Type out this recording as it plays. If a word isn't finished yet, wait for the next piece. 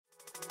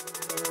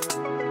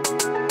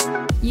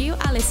You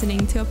are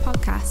listening to a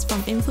podcast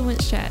from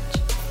Influence Church.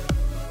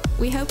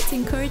 We hope it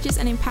encourages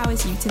and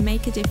empowers you to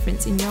make a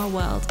difference in your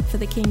world for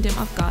the kingdom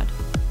of God.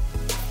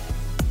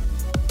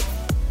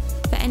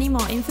 For any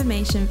more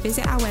information,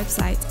 visit our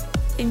website,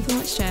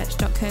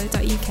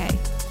 influencechurch.co.uk.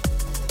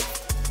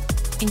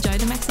 Enjoy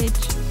the message.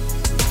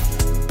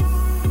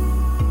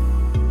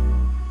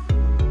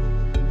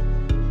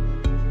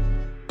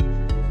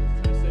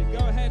 Go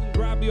ahead and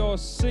grab your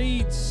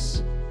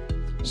seats.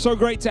 So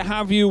great to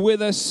have you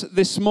with us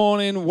this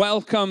morning.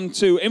 Welcome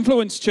to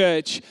Influence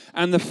Church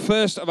and the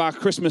first of our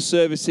Christmas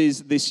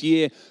services this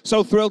year.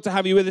 So thrilled to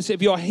have you with us.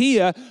 If you're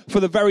here for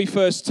the very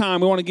first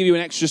time, we want to give you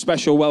an extra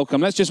special welcome.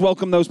 Let's just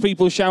welcome those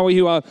people, shall we,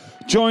 who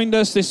have joined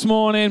us this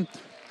morning.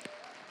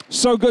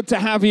 So good to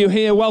have you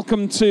here.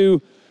 Welcome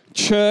to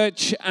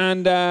church,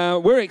 and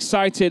we're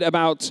excited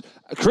about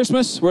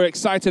Christmas. We're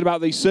excited about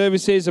these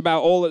services,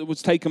 about all that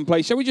was taking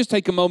place. Shall we just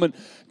take a moment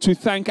to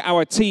thank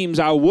our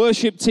teams, our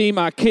worship team,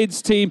 our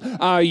kids team,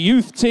 our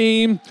youth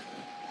team,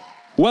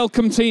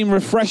 welcome team,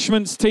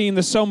 refreshments team.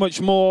 There's so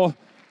much more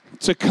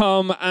to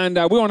come, and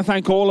we want to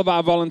thank all of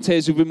our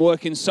volunteers who've been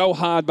working so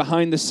hard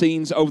behind the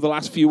scenes over the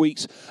last few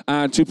weeks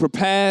to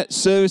prepare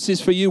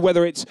services for you,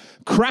 whether it's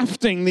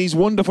crafting these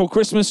wonderful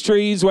Christmas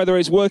trees, whether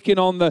it's working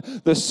on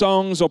the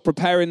songs or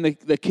preparing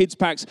the kids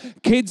packs.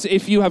 Kids,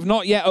 if you have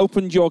not yet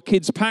opened your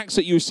kids packs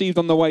that you received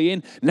on the way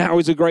in, now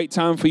is a great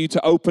time for you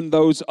to open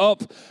those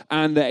up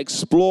and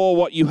explore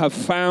what you have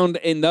found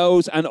in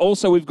those. And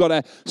also we've got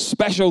a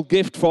special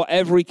gift for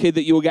every kid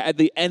that you will get at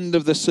the end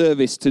of the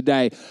service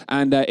today,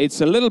 and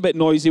it's a little bit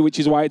noisy, which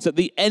is why it's at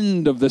the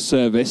end of the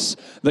service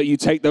that you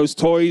take those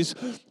toys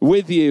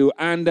with you.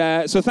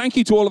 And so thank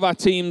you to all of our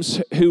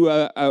teams who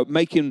are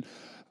making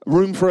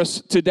room for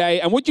us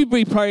today. And would you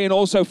be praying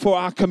also for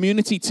our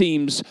community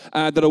teams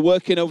that are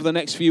working over the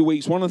next few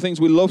weeks? One of the things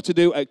we love to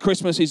do at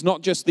Christmas is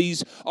not just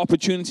these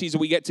opportunities that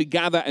we get to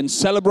gather and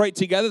celebrate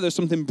together. There's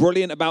something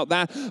brilliant about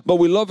that. But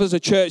we love as a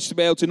church to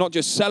be able to not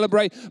just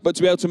celebrate, but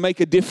to be able to make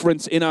a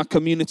difference in our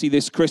community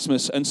this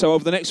Christmas. And so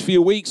over the next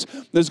few weeks,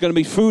 there's going to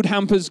be food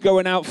hampers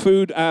going out,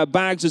 food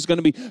bags. There's going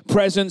to be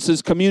presents.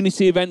 There's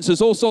community events.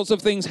 There's all sorts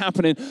of things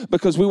happening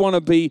because we want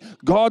to be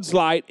God's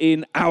light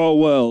in our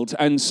world.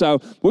 And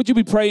so would you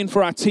be praying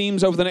for our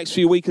teams over the next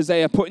few weeks as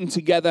they are putting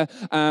together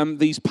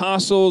these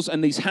parcels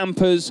and these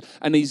hampers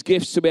and these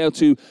gifts to be able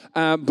to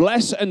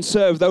bless and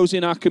serve those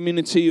in our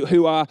community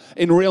who are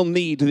in real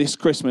need this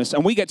Christmas.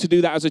 And we get to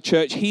do that as a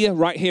church here,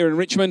 right here in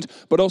Richmond,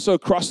 but also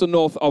across the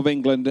north of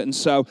England. And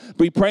so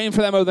be praying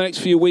for them over the next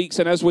few weeks.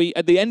 And as we,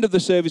 at the end of the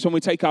service, when we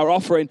take our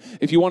offering,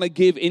 if you want to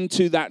give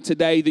into that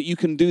today, that you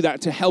can do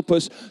that to help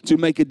us to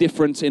make a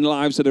difference in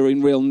lives that are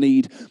in real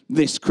need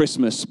this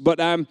Christmas. But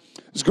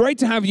it's great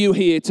to have you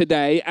here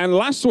today. And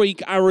last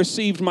week, I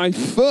received my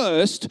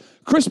first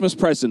Christmas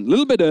present, a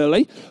little bit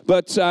early,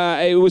 but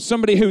it was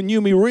somebody who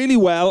knew me really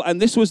well,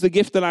 and this was the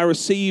gift that I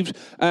received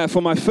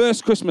for my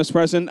first Christmas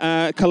present.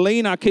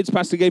 Colleen, our kids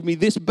pastor, gave me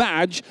this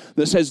badge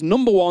that says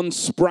 #1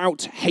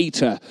 Sprout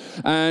Hater,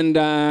 and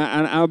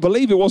I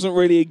believe it wasn't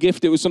really a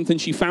gift, it was something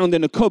she found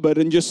in a cupboard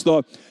and just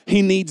thought,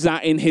 he needs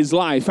that in his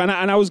life, and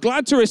I was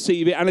glad to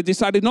receive it, and I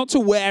decided not to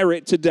wear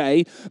it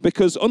today,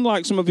 because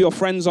unlike some of your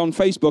friends on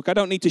Facebook, I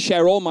don't need to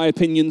share all my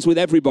opinions with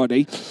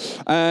everybody,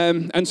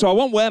 and so I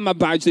won't wear my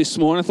badge this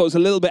morning. I thought it was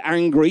a little bit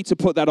angry to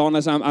put that on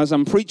as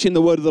I'm preaching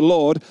the word of the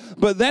Lord.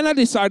 But then I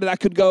decided I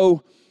could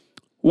go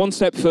one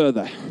step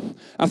further.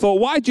 I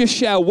thought, why just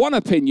share one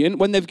opinion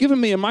when they've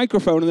given me a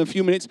microphone in a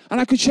few minutes and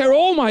I could share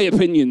all my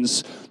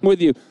opinions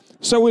with you?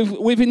 So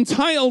we've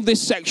entitled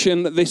this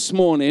section this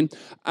morning,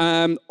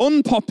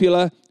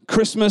 Unpopular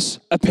Christmas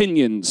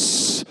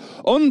Opinions.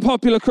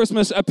 Unpopular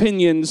Christmas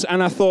opinions,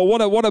 and I thought,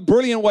 what a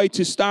brilliant way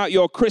to start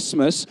your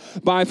Christmas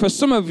by, for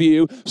some of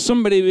you,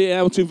 somebody being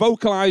able to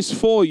vocalize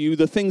for you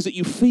the things that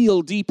you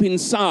feel deep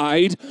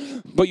inside,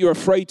 but you're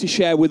afraid to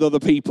share with other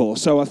people.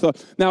 So I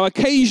thought, now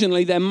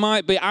occasionally there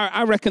might be,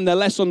 I reckon they're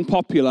less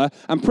unpopular.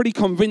 I'm pretty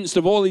convinced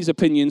of all these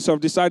opinions, so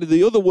I've decided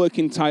the other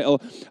working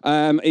title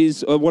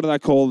is, what did I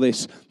call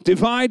this?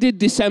 Divided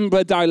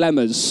December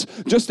Dilemmas,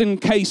 just in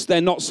case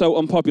they're not so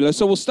unpopular.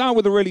 So we'll start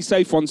with a really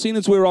safe one, seeing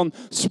as we're on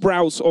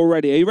Sprouts already.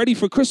 Are you ready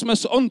for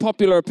Christmas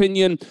unpopular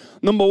opinion?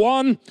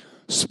 #1,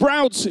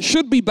 Sprouts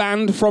should be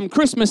banned from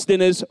Christmas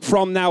dinners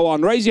from now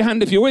on. Raise your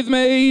hand if you're with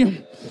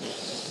me.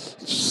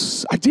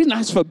 I didn't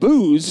ask for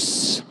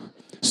booze.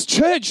 It's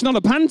church, not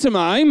a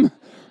pantomime.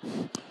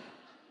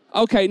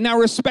 Okay, now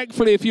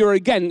respectfully, if you're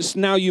against,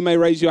 now you may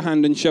raise your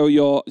hand and show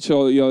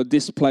your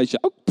displeasure.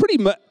 Oh, pretty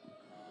much.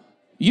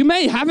 You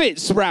may have it,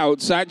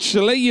 Sprouts,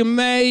 actually. You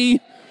may.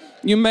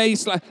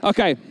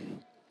 Okay,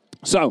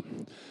 so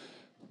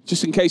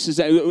just in case,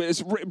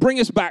 bring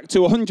us back to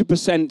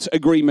 100%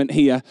 agreement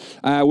here.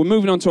 We're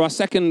moving on to our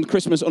second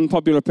Christmas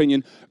unpopular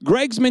opinion.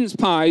 Greg's mince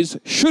pies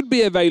should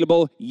be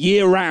available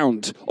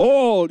year-round.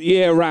 All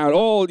year round.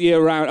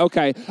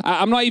 Okay,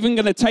 I'm not even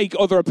going to take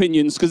other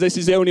opinions because this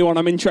is the only one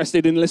I'm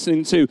interested in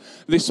listening to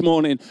this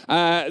morning.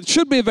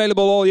 Should be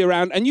available all year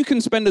round, and you can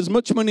spend as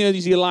much money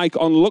as you like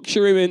on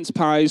luxury mince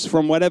pies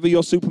from whatever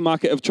your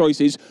supermarket of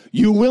choice is.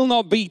 You will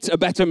not beat a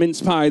better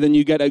mince pie than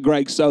you get at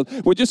Greg's. So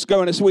we're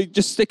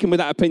just sticking with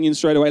that opinion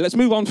straight away. Let's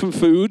move on from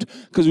food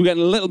because we're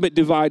getting a little bit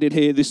divided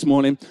here this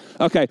morning.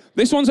 Okay,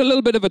 this one's a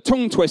little bit of a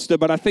tongue twister,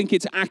 but I think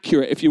it's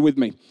accurate if you're with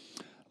me.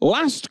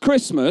 Last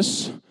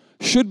Christmas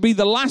should be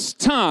the last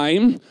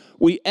time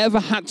we ever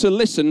had to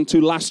listen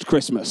to Last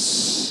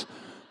Christmas.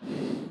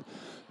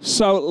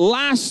 So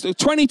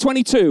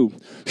 2022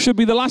 should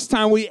be the last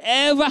time we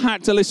ever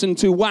had to listen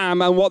to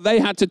Wham and what they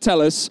had to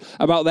tell us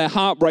about their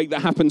heartbreak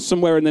that happened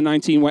somewhere in the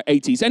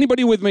 1980s.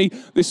 Anybody with me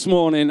this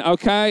morning?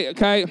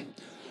 Okay.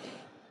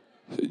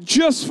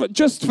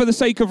 Just for the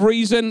sake of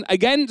reason,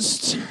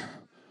 against?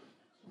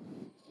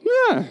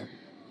 Yeah.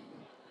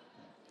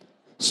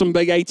 Some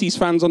big 80s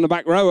fans on the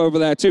back row over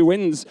there. Two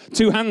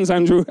hands,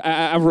 Andrew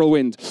Averill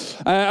Wind.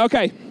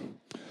 Okay.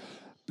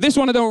 This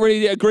one I don't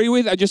really agree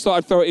with. I just thought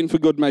I'd throw it in for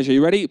good measure.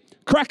 You ready?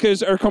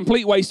 Crackers are a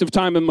complete waste of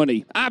time and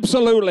money.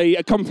 Absolutely.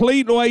 A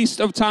complete waste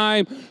of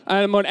time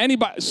and money.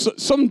 Anybody?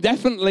 Some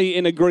definitely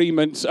in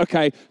agreement.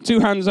 Okay. Two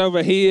hands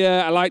over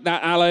here. I like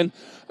that, Alan.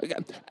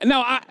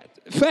 Now,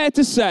 fair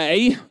to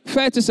say,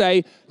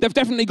 they've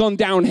definitely gone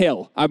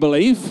downhill, I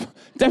believe.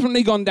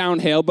 Definitely gone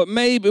downhill, but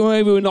maybe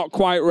we're not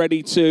quite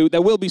ready to.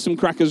 There will be some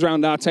crackers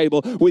around our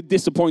table with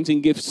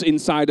disappointing gifts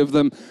inside of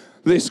them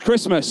this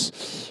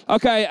Christmas.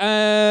 Okay,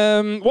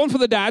 one for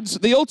the dads.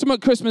 The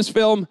ultimate Christmas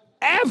film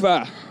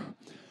ever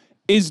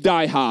is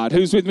Die Hard.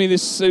 Who's with me?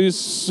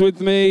 Who's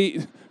with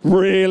me?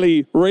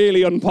 Really,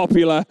 really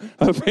unpopular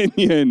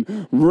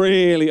opinion.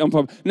 Really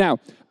unpopular. Now,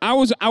 I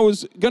was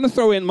going to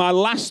throw in my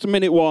last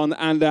minute one,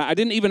 and I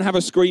didn't even have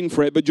a screen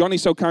for it, but Johnny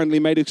so kindly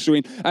made a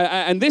screen.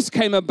 And this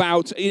came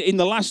about in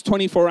the last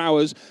 24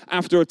 hours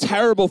after a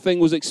terrible thing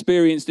was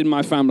experienced in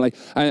my family.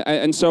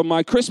 And so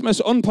my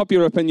Christmas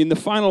unpopular opinion, the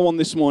final one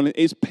this morning,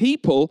 is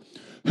people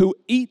who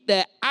eat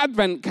their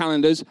advent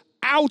calendars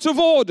out of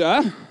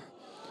order,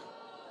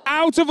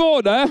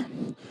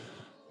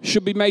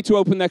 should be made to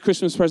open their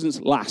Christmas presents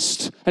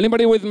last.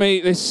 Anybody with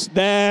me?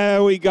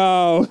 There we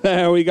go.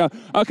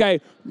 Okay,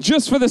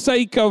 just for the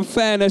sake of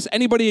fairness,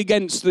 anybody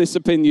against this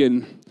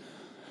opinion?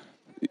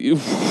 We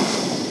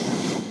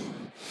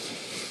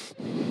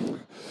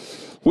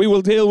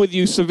will deal with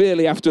you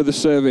severely after the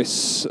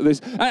service.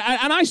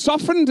 And I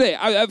softened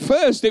it. At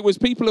first, it was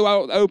people who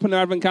open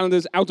their advent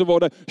calendars out of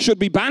order should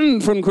be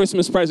banned from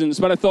Christmas presents.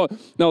 But I thought,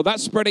 no,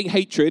 that's spreading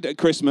hatred at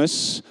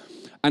Christmas.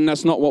 And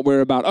that's not what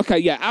we're about. Okay,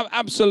 yeah,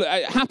 absolutely.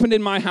 It happened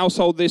in my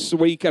household this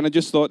week, and I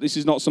just thought this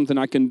is not something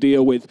I can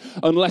deal with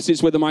unless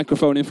it's with a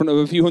microphone in front of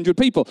a few hundred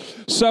people.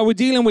 So we're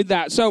dealing with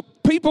that. So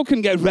people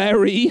can get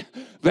very,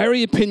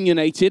 very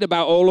opinionated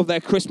about all of their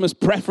Christmas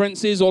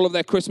preferences, all of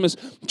their Christmas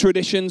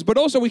traditions, but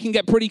also we can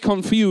get pretty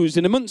confused.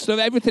 In amongst of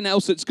everything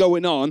else that's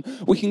going on,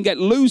 we can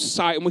lose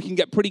sight and we can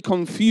get pretty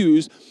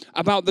confused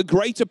about the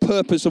greater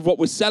purpose of what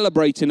we're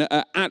celebrating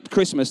at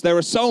Christmas. There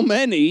are so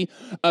many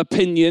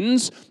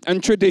opinions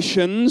and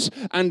traditions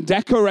and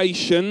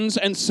decorations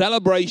and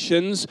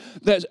celebrations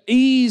that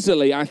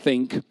easily, I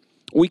think,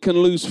 we can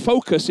lose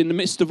focus in the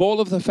midst of all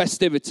of the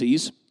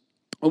festivities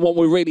and what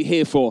we're really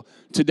here for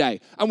today.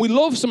 And we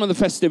love some of the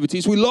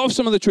festivities, we love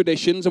some of the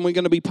traditions, and we're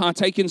going to be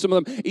partaking some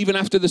of them even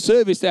after the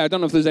service there. I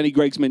don't know if there's any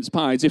Greg's mince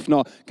pies. If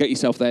not, get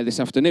yourself there this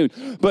afternoon.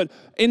 But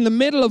in the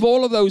middle of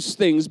all of those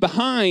things,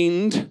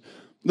 behind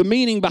the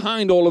meaning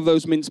behind all of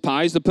those mince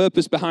pies, the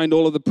purpose behind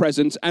all of the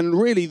presents, and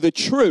really the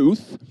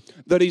truth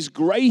that is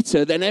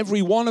greater than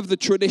every one of the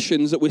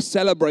traditions that we're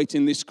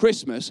celebrating this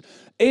Christmas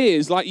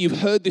is, like you've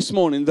heard this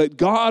morning, that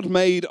God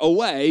made a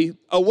way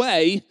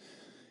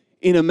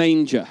in a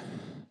manger.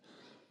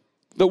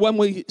 That when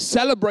we're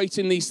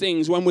celebrating these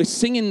things, when we're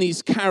singing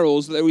these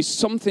carols, there is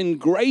something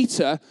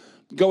greater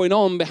going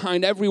on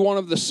behind every one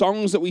of the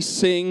songs that we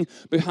sing,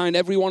 behind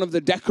every one of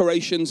the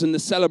decorations and the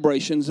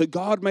celebrations, that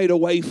God made a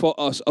way for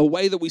us, a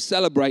way that we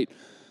celebrate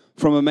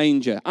from a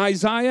manger.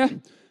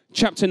 Isaiah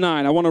chapter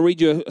 9, I want to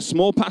read you a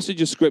small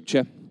passage of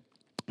scripture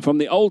from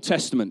the Old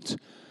Testament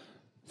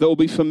that will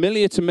be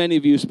familiar to many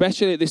of you,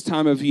 especially at this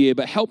time of year,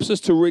 but helps us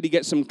to really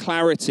get some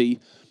clarity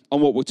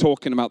on what we're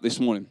talking about this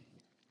morning.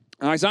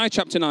 Isaiah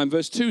chapter 9,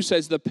 verse 2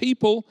 says, "The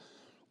people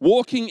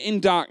walking in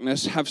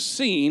darkness have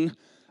seen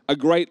a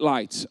great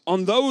light.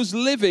 On those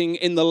living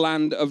in the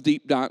land of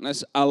deep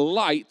darkness, a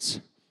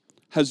light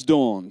has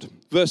dawned."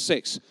 Verse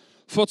 6,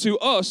 "For to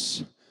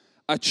us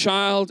a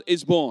child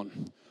is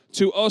born,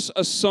 to us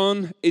a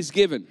son is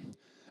given,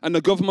 and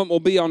the government will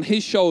be on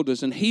his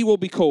shoulders, and he will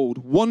be called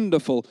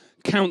Wonderful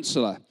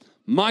Counselor,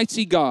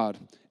 Mighty God,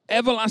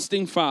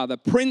 Everlasting Father,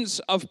 Prince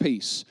of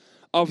Peace.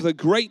 Of the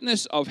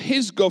greatness of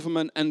his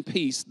government and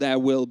peace there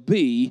will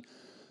be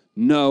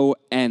no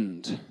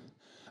end."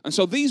 And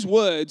so these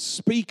words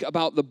speak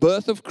about the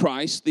birth of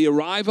Christ, the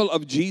arrival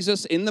of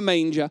Jesus in the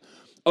manger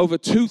over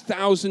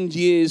 2,000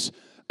 years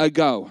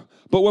ago.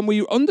 But when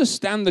we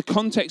understand the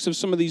context of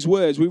some of these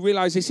words, we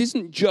realize this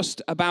isn't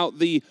just about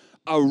the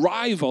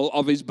arrival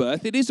of his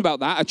birth. It is about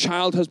that. A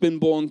child has been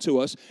born to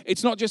us.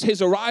 It's not just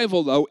his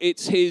arrival, though.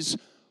 It's his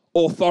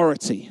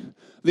authority.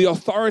 The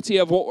authority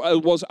of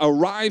what was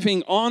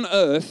arriving on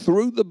earth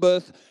through the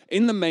birth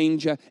in the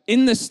manger,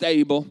 in the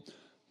stable,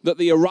 that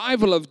the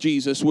arrival of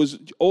Jesus was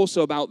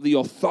also about the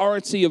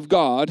authority of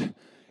God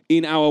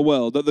in our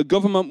world, that the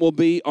government will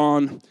be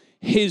on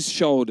his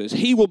shoulders.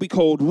 He will be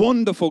called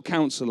Wonderful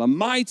Counselor,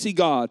 Mighty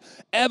God,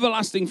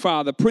 Everlasting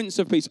Father, Prince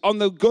of Peace. On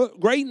the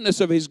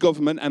greatness of his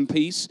government and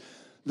peace,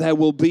 there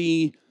will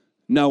be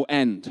no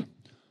end.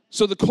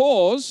 So the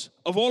cause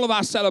of all of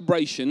our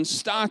celebrations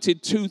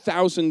started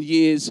 2,000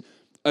 years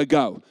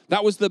ago.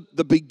 That was the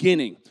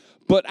beginning.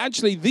 But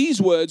actually,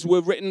 these words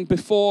were written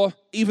before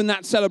even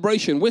that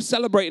celebration. We're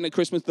celebrating at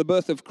Christmas the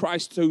birth of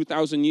Christ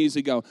 2,000 years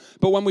ago.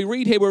 But when we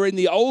read here, we're in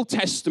the Old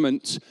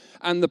Testament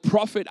and the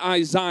prophet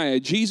Isaiah.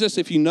 Jesus,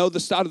 if you know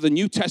the start of the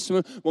New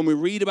Testament, when we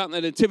read about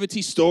the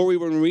nativity story,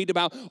 when we read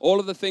about all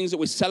of the things that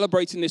we're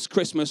celebrating this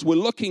Christmas, we're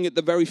looking at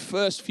the very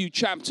first few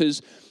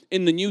chapters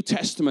in the New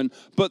Testament.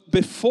 But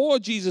before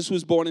Jesus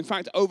was born, in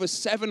fact, over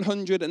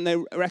 700, and they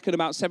reckon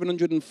about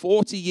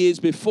 740 years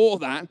before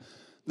that,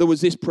 there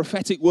was this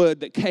prophetic word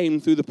that came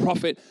through the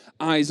prophet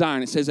Isaiah.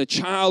 And it says, a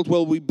child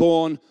will be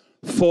born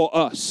for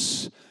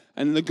us,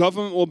 and the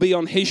government will be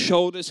on his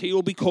shoulders. He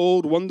will be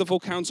called Wonderful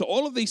Counselor.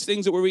 All of these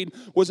things that we read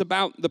was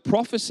about the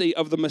prophecy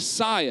of the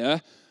Messiah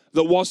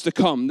that was to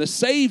come, the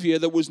Savior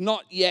that was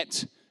not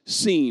yet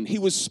seen. He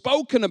was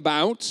spoken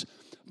about,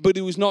 but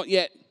he was not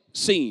yet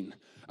seen.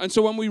 And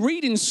so when we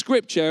read in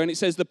Scripture, and it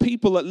says the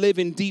people that live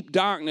in deep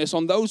darkness,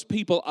 on those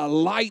people a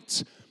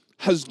light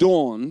has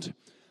dawned,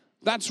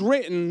 that's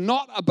written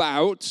not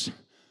about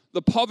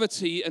the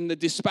poverty and the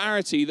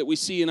disparity that we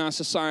see in our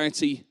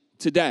society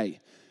today.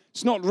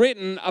 It's not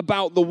written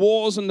about the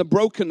wars and the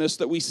brokenness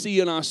that we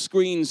see on our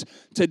screens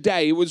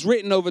today. It was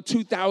written over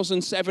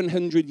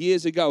 2,700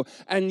 years ago.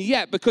 And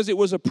yet, because it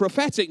was a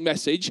prophetic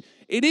message,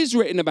 it is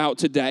written about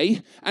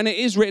today, and it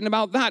is written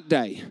about that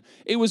day.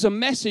 It was a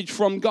message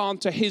from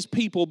God to his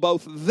people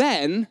both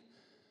then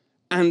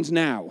and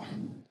now.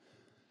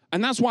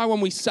 And that's why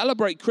when we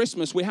celebrate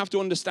Christmas, we have to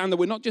understand that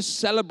we're not just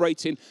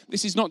celebrating.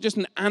 This is not just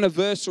an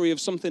anniversary of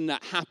something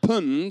that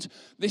happened.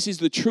 This is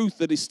the truth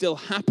that is still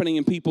happening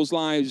in people's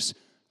lives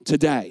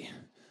today.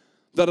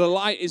 That a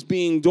light is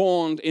being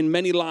dawned in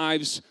many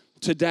lives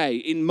today,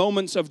 in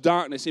moments of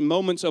darkness, in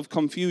moments of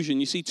confusion.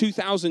 You see,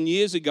 2,000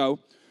 years ago,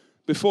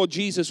 before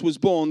Jesus was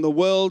born, the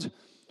world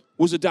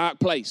was a dark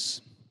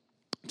place.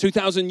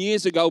 2,000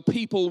 years ago,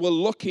 people were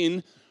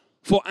looking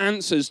for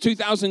answers.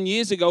 2,000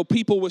 years ago,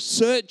 people were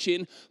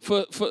searching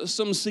for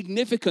some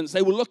significance.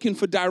 They were looking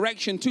for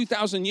direction.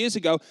 2,000 years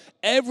ago,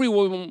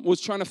 everyone was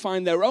trying to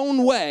find their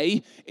own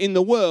way in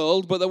the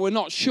world, but they were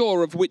not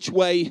sure of which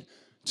way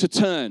to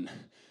turn.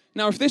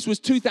 Now, if this was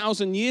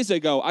 2,000 years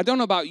ago, I don't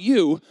know about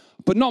you,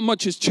 but not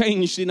much has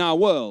changed in our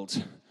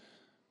world.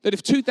 That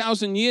if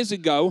 2,000 years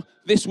ago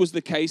this was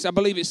the case, I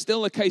believe it's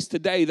still the case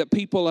today that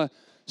people are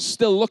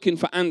still looking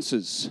for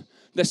answers.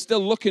 They're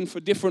still looking for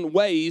different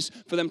ways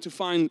for them to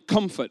find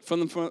comfort, for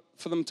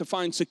them to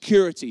find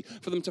security,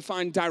 for them to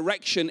find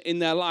direction in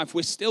their life.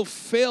 We're still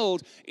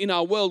filled in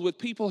our world with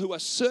people who are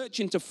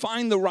searching to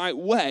find the right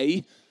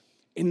way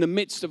in the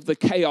midst of the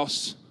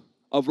chaos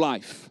of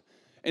life.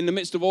 In the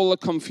midst of all the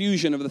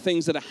confusion of the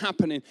things that are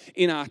happening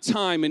in our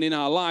time and in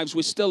our lives,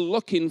 we're still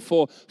looking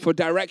for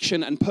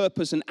direction and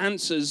purpose and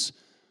answers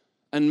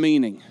and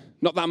meaning.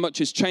 Not that much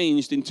has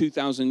changed in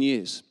 2,000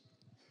 years.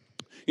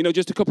 You know,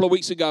 just a couple of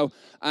weeks ago,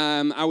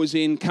 I was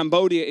in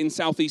Cambodia in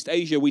Southeast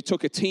Asia. We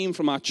took a team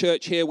from our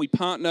church here. We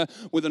partner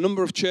with a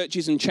number of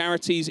churches and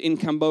charities in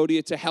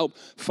Cambodia to help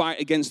fight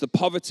against the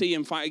poverty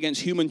and fight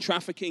against human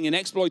trafficking and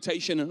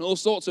exploitation and all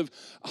sorts of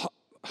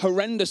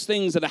horrendous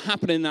things that are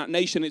happening in that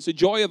nation. It's a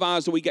joy of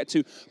ours that we get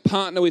to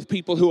partner with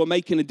people who are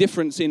making a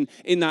difference in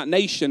that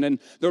nation. And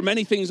there are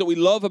many things that we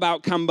love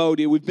about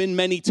Cambodia. We've been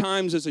many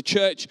times as a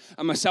church,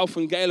 and myself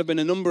and Gail have been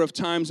a number of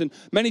times, and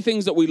many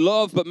things that we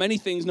love, but many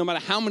things, no matter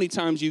how many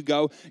times you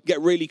go,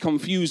 get really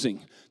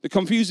confusing. The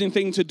confusing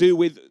thing to do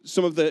with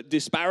some of the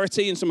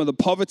disparity and some of the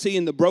poverty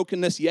and the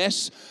brokenness,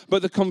 yes,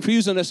 but the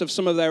confusingness of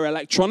some of their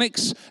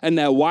electronics and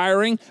their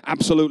wiring,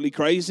 absolutely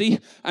crazy.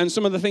 And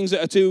some of the things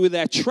that are to do with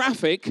their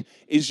traffic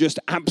is just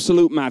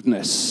absolute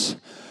madness.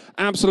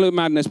 Absolute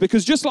madness.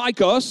 Because just like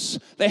us,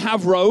 they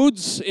have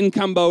roads in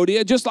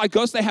Cambodia. Just like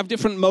us, they have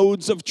different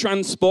modes of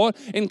transport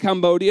in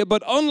Cambodia.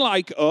 But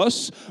unlike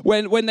us,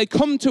 when they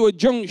come to a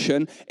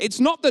junction, it's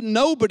not that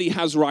nobody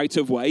has right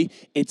of way,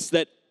 it's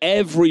that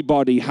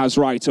everybody has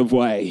right of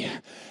way.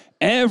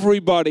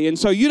 Everybody. And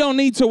so you don't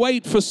need to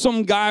wait for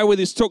some guy with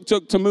his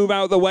tuk-tuk to move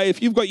out of the way.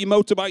 If you've got your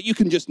motorbike, you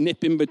can just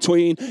nip in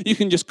between. You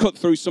can just cut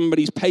through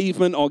somebody's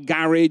pavement or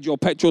garage or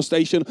petrol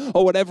station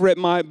or whatever it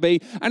might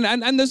be. And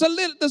there's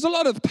a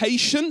lot of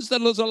patience,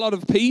 there's a lot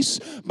of peace,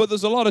 but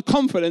there's a lot of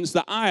confidence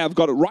that I have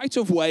got a right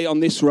of way on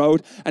this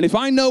road. And if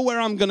I know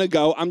where I'm going to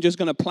go, I'm just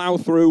going to plow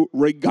through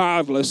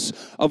regardless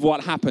of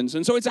what happens.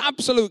 And so it's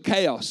absolute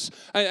chaos.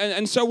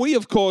 And so we,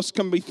 of course,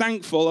 can be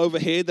thankful over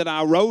here that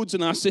our roads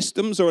and our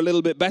systems are a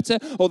little bit better.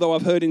 Although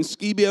I've heard in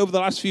Skibi over the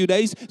last few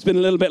days, it's been a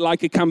little bit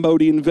like a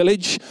Cambodian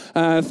village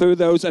through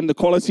those, and the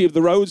quality of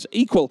the roads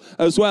equal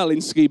as well in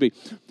Skibi.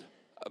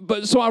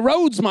 But so our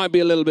roads might be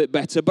a little bit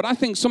better, but I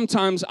think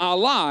sometimes our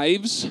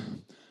lives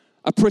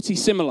are pretty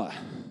similar.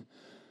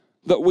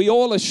 That we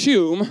all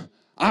assume,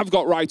 I've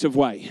got right of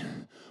way.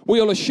 We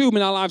all assume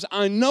in our lives,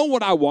 I know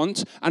what I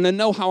want, and I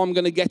know how I'm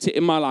going to get it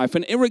in my life.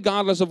 And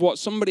irregardless of what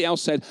somebody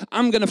else said,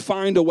 I'm going to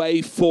find a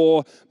way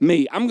for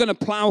me. I'm going to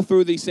plow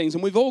through these things.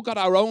 And we've all got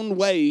our own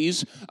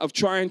ways of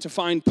trying to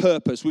find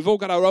purpose. We've all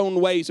got our own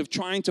ways of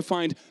trying to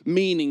find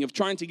meaning, of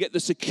trying to get the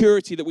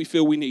security that we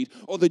feel we need,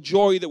 or the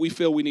joy that we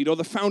feel we need, or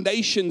the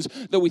foundations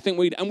that we think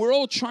we need. And we're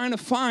all trying to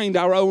find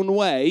our own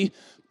way,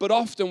 but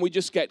often we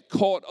just get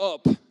caught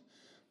up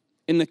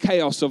in the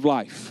chaos of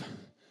life.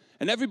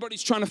 And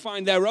everybody's trying to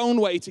find their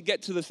own way to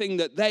get to the thing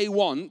that they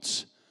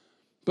want.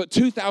 But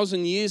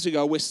 2,000 years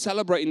ago, we're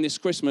celebrating this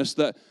Christmas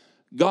that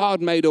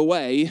God made a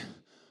way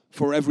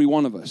for every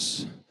one of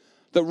us.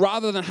 That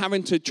rather than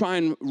having to try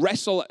and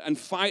wrestle and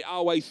fight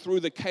our way through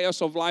the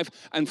chaos of life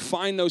and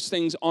find those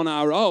things on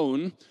our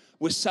own,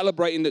 we're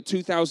celebrating that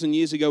 2,000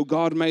 years ago,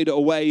 God made a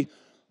way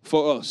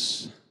for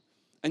us.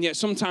 And yet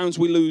sometimes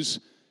we lose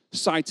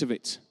sight of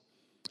it.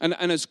 And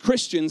as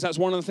Christians, that's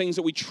one of the things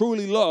that we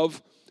truly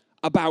love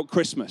about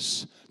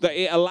Christmas, that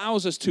it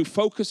allows us to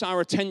focus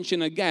our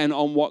attention again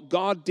on what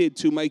God did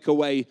to make a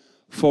way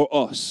for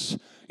us.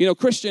 You know,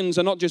 Christians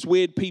are not just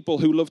weird people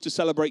who love to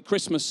celebrate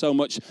Christmas so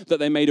much that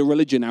they made a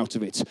religion out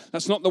of it.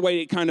 That's not the way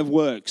it kind of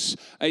works.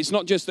 It's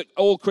not just that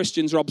all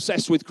Christians are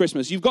obsessed with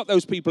Christmas. You've got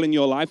those people in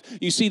your life.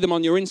 You see them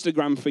on your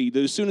Instagram feed.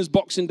 As soon as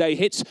Boxing Day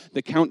hits,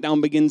 the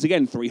countdown begins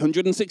again.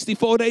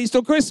 364 days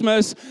till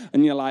Christmas.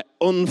 And you're like,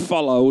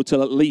 unfollow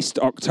till at least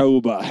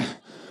October.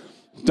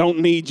 Don't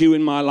need you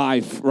in my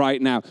life right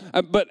now.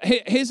 But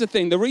here's the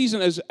thing. The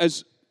reason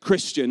as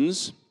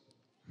Christians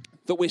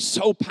that we're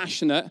so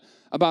passionate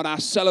about our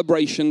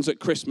celebrations at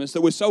Christmas,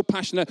 that we're so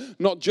passionate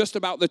not just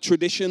about the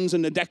traditions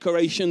and the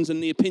decorations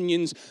and the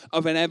opinions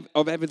of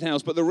everything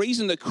else, but the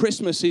reason that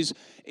Christmas is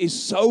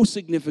so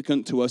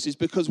significant to us is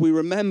because we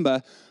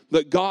remember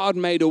that God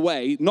made a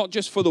way, not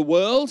just for the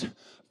world,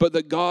 but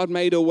that God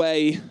made a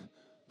way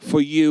for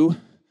you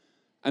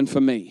and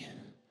for me.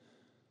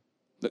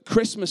 That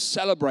Christmas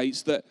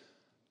celebrates that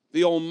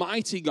the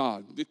Almighty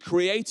God, the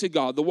Creator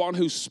God, the one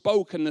who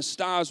spoke and the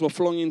stars were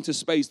flung into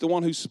space, the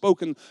one who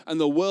spoke and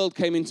the world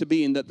came into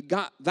being,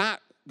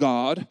 that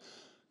God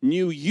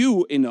knew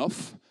you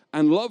enough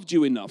and loved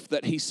you enough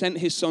that he sent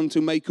his son to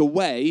make a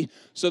way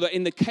so that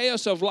in the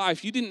chaos of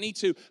life, you didn't need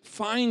to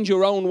find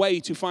your own way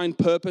to find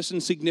purpose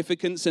and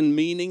significance and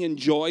meaning and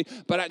joy,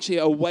 but actually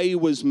a way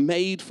was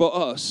made for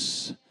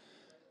us,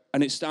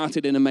 and it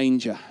started in a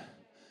manger.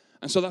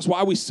 And so that's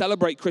why we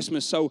celebrate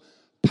Christmas so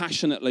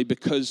passionately,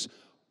 because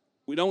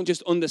we don't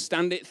just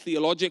understand it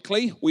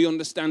theologically, we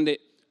understand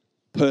it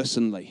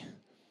personally.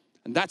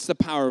 And that's the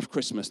power of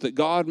Christmas, that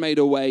God made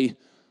a way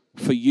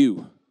for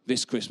you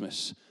this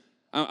Christmas.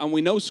 And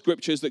we know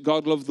scriptures that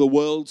God loved the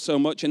world so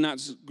much, and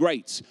that's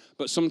great.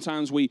 But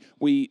sometimes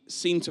we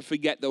seem to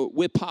forget that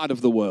we're part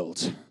of the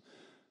world.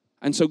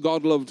 And so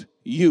God loved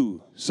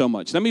you so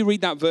much. Let me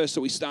read that verse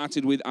that we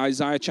started with,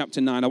 Isaiah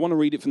chapter 9. I want to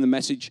read it from the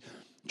Message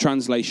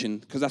translation,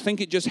 because I think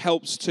it just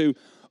helps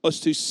us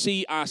to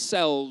see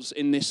ourselves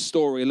in this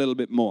story a little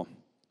bit more.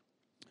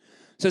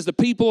 It says, the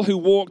people who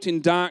walked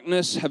in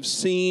darkness have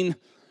seen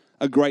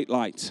a great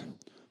light.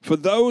 For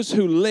those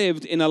who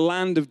lived in a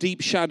land of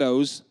deep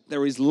shadows,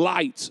 there is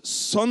light,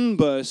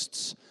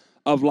 sunbursts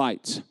of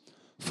light.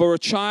 For a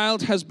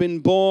child has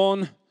been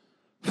born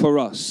for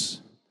us,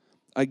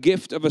 a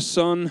gift of a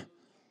son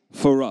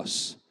for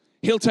us.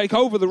 He'll take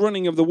over the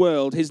running of the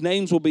world. His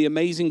names will be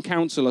Amazing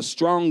Counselor,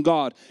 Strong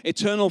God,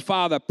 Eternal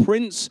Father,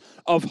 Prince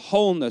of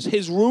Wholeness.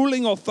 His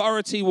ruling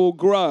authority will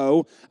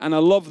grow, and I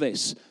love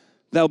this,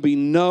 there'll be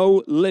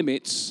no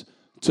limits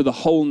to the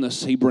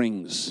wholeness he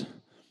brings.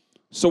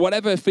 So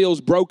whatever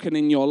feels broken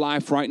in your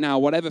life right now,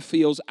 whatever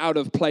feels out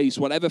of place,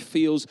 whatever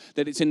feels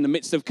that it's in the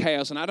midst of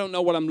chaos, and I don't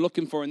know what I'm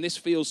looking for, and this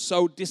feels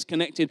so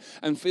disconnected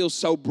and feels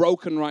so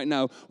broken right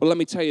now, well, let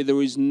me tell you,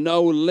 there is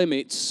no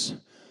limits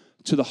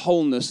to the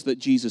wholeness that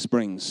Jesus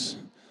brings.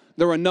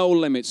 There are no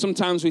limits.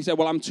 Sometimes we say,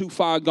 well, I'm too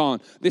far gone.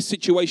 This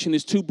situation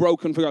is too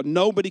broken for God.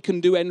 Nobody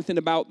can do anything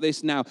about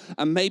this now.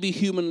 And maybe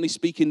humanly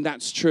speaking,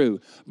 that's true.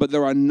 But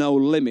there are no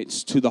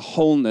limits to the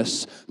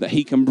wholeness that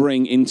he can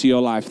bring into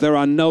your life. There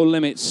are no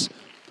limits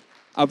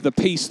of the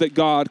peace that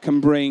God can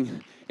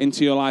bring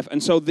into your life.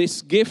 And so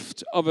this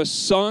gift of a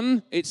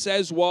son, it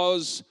says,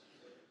 was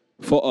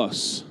for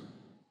us.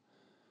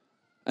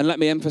 And let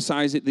me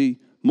emphasize it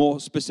more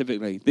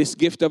specifically. This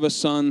gift of a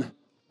son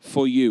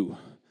for you.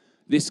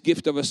 This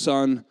gift of a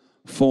son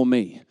for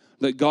me.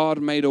 That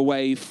God made a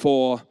way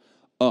for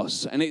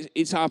us. And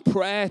it's our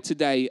prayer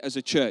today as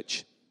a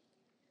church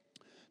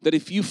that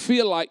if you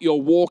feel like you're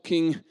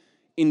walking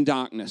in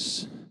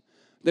darkness,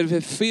 that if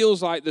it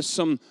feels like there's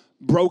some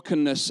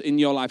brokenness in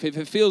your life, if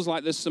it feels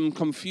like there's some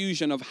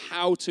confusion of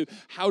how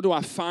do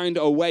I find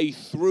a way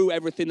through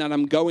everything that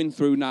I'm going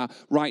through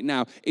right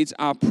now, it's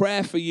our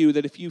prayer for you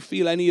that if you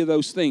feel any of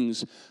those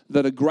things,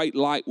 that a great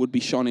light would be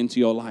shone into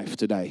your life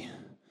today.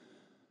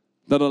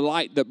 That a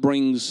light that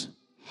brings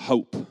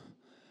hope,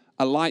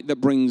 a light that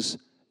brings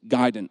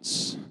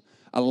guidance,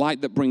 a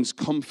light that brings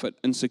comfort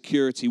and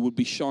security would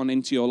be shone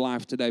into your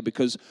life today,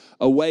 because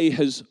a way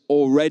has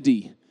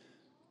already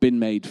been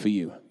made for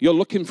you. You're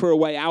looking for a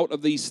way out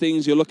of these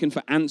things. You're looking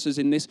for answers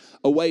in this.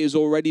 A way has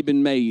already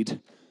been made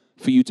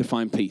for you to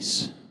find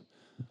peace.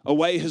 A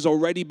way has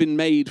already been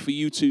made for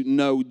you to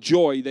know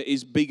joy that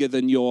is bigger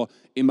than your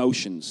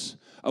emotions.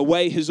 A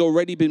way has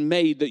already been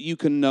made that you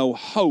can know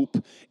hope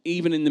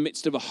even in the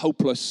midst of a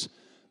hopeless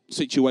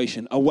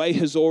situation. A way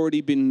has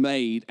already been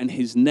made, and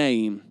his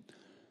name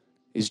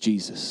is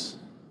Jesus.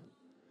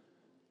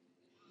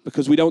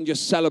 Because we don't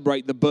just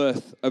celebrate the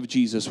birth of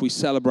Jesus, we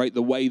celebrate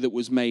the way that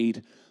was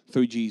made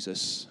through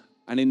Jesus.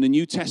 And in the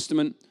New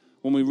Testament,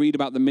 when we read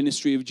about the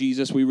ministry of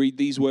Jesus, we read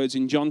these words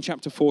in John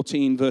chapter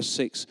 14, verse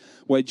 6,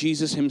 where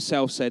Jesus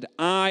himself said,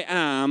 I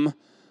am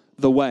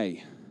the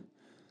way.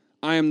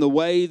 I am the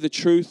way, the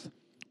truth,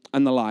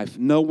 and the life.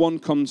 No one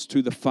comes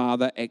to the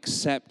Father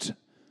except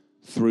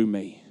through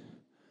me.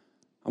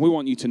 And we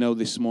want you to know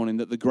this morning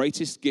that the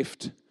greatest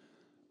gift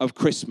of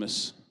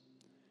Christmas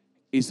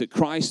is that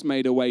Christ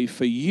made a way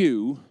for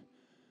you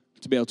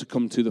to be able to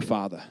come to the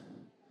Father.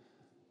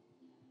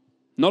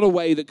 Not a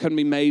way that can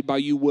be made by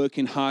you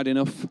working hard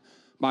enough,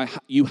 by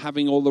you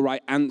having all the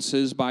right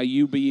answers, by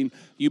you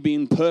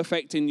being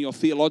perfect in your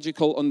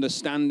theological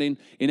understanding,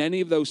 in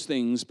any of those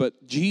things.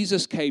 But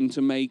Jesus came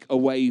to make a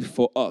way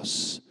for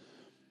us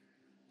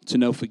to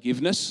know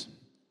forgiveness,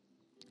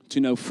 to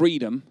know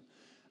freedom,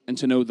 and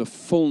to know the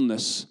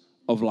fullness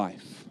of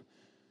life.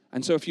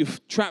 And so if you're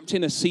trapped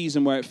in a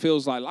season where it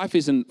feels like life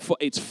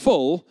it's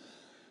full,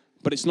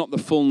 but it's not the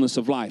fullness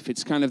of life.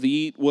 It's kind of the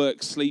eat,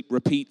 work, sleep,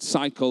 repeat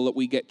cycle that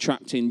we get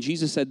trapped in.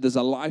 Jesus said there's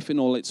a life in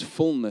all its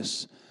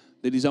fullness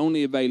that is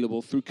only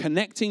available through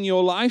connecting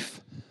your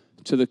life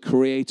to the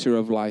creator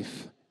of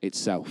life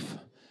itself.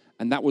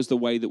 And that was the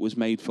way that was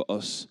made for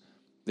us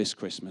this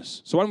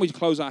Christmas. So why don't we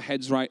close our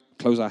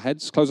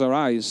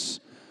eyes,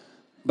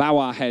 bow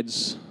our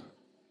heads.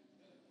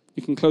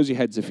 You can close your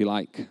heads if you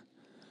like.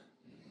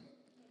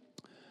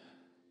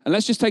 And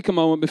let's just take a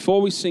moment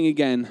before we sing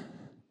again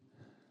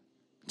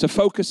to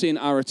focus in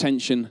our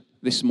attention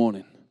this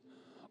morning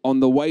on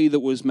the way that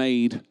was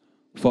made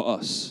for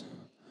us.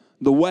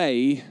 The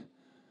way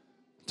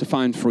to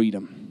find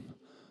freedom.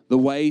 The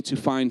way to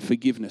find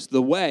forgiveness.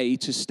 The way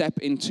to step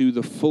into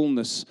the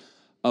fullness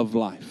of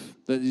life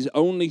that is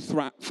only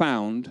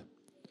found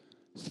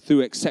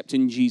through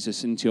accepting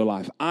Jesus into your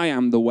life. I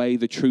am the way,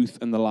 the truth,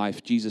 and the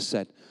life, Jesus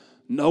said.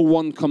 No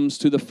one comes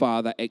to the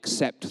Father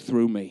except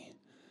through me.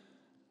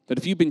 That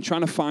if you've been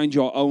trying to find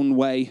your own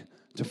way,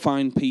 to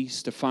find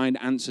peace, to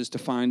find answers, to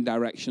find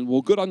direction,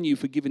 well, good on you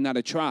for giving that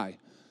a try.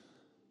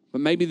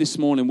 But maybe this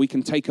morning we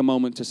can take a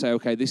moment to say,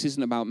 okay, this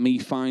isn't about me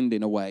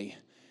finding a way.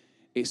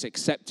 It's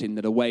accepting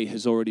that a way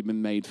has already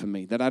been made for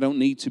me, that I don't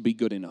need to be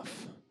good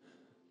enough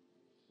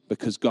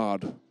because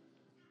God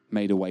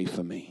made a way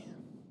for me.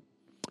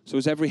 So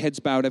as every head's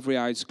bowed, every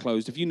eye's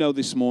closed, if you know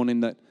this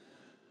morning that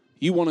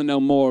you want to know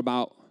more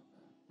about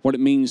what it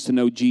means to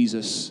know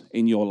Jesus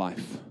in your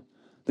life,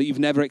 that you've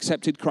never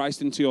accepted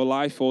Christ into your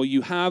life, or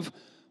you have,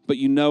 but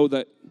you know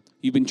that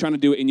you've been trying to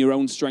do it in your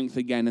own strength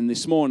again, and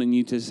this morning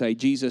you to say,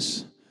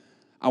 Jesus,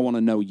 I want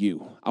to know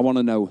you. I want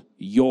to know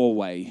your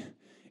way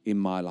in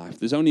my life.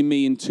 There's only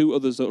me and two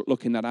others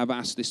looking that I've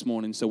asked this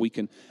morning, so we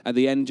can, at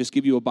the end, just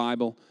give you a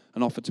Bible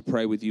and offer to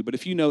pray with you. But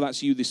if you know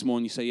that's you this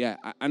morning, you say, yeah,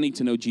 I need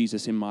to know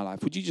Jesus in my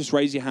life. Would you just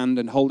raise your hand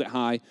and hold it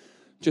high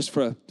just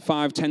for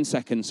 5-10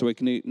 seconds so we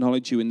can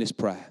acknowledge you in this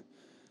prayer?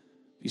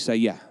 You say,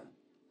 yeah,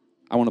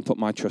 I want to put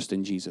my trust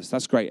in Jesus.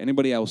 That's great.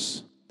 Anybody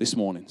else this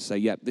morning say,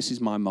 yeah, this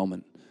is my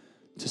moment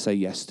to say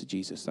yes to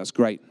Jesus. That's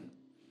great.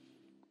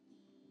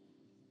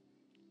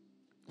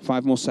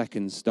 5 more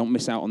seconds. Don't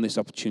miss out on this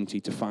opportunity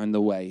to find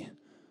the way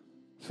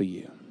for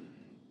you.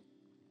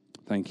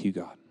 Thank you,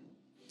 God.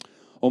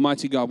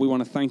 Almighty God, we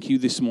want to thank you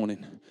this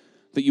morning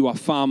that you are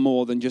far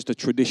more than just a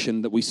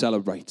tradition that we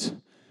celebrate.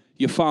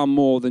 You're far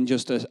more than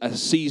just a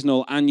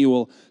seasonal,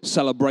 annual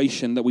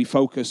celebration that we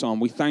focus on.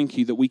 We thank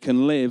you that we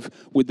can live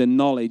with the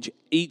knowledge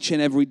each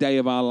and every day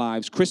of our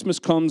lives. Christmas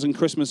comes and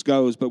Christmas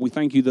goes, but we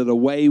thank you that a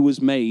way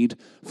was made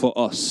for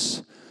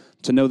us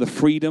to know the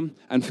freedom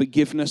and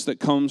forgiveness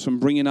that comes from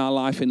bringing our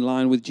life in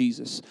line with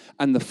Jesus,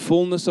 and the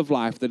fullness of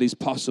life that is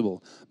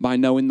possible by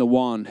knowing the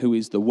one who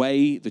is the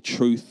way, the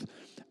truth,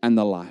 and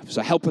the life.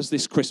 So help us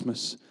this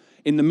Christmas,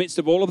 in the midst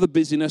of all of the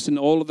busyness and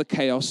all of the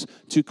chaos,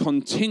 to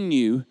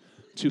continue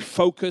to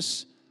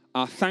focus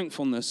our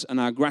thankfulness and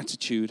our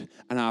gratitude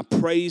and our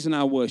praise and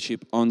our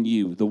worship on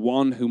you, the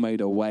one who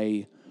made a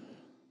way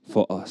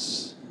for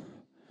us.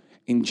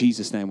 In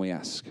Jesus' name we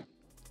ask.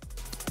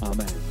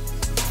 Amen.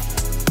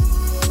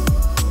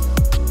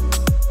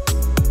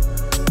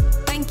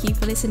 Thank you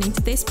for listening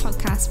to this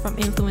podcast from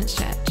Influence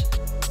Church.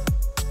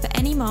 For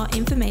any more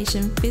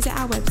information, visit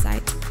our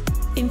website,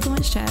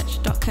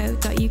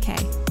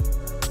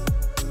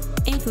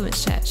 influencechurch.co.uk.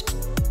 Influence Church,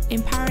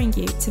 empowering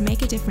you to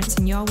make a difference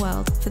in your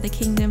world for the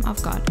kingdom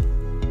of God.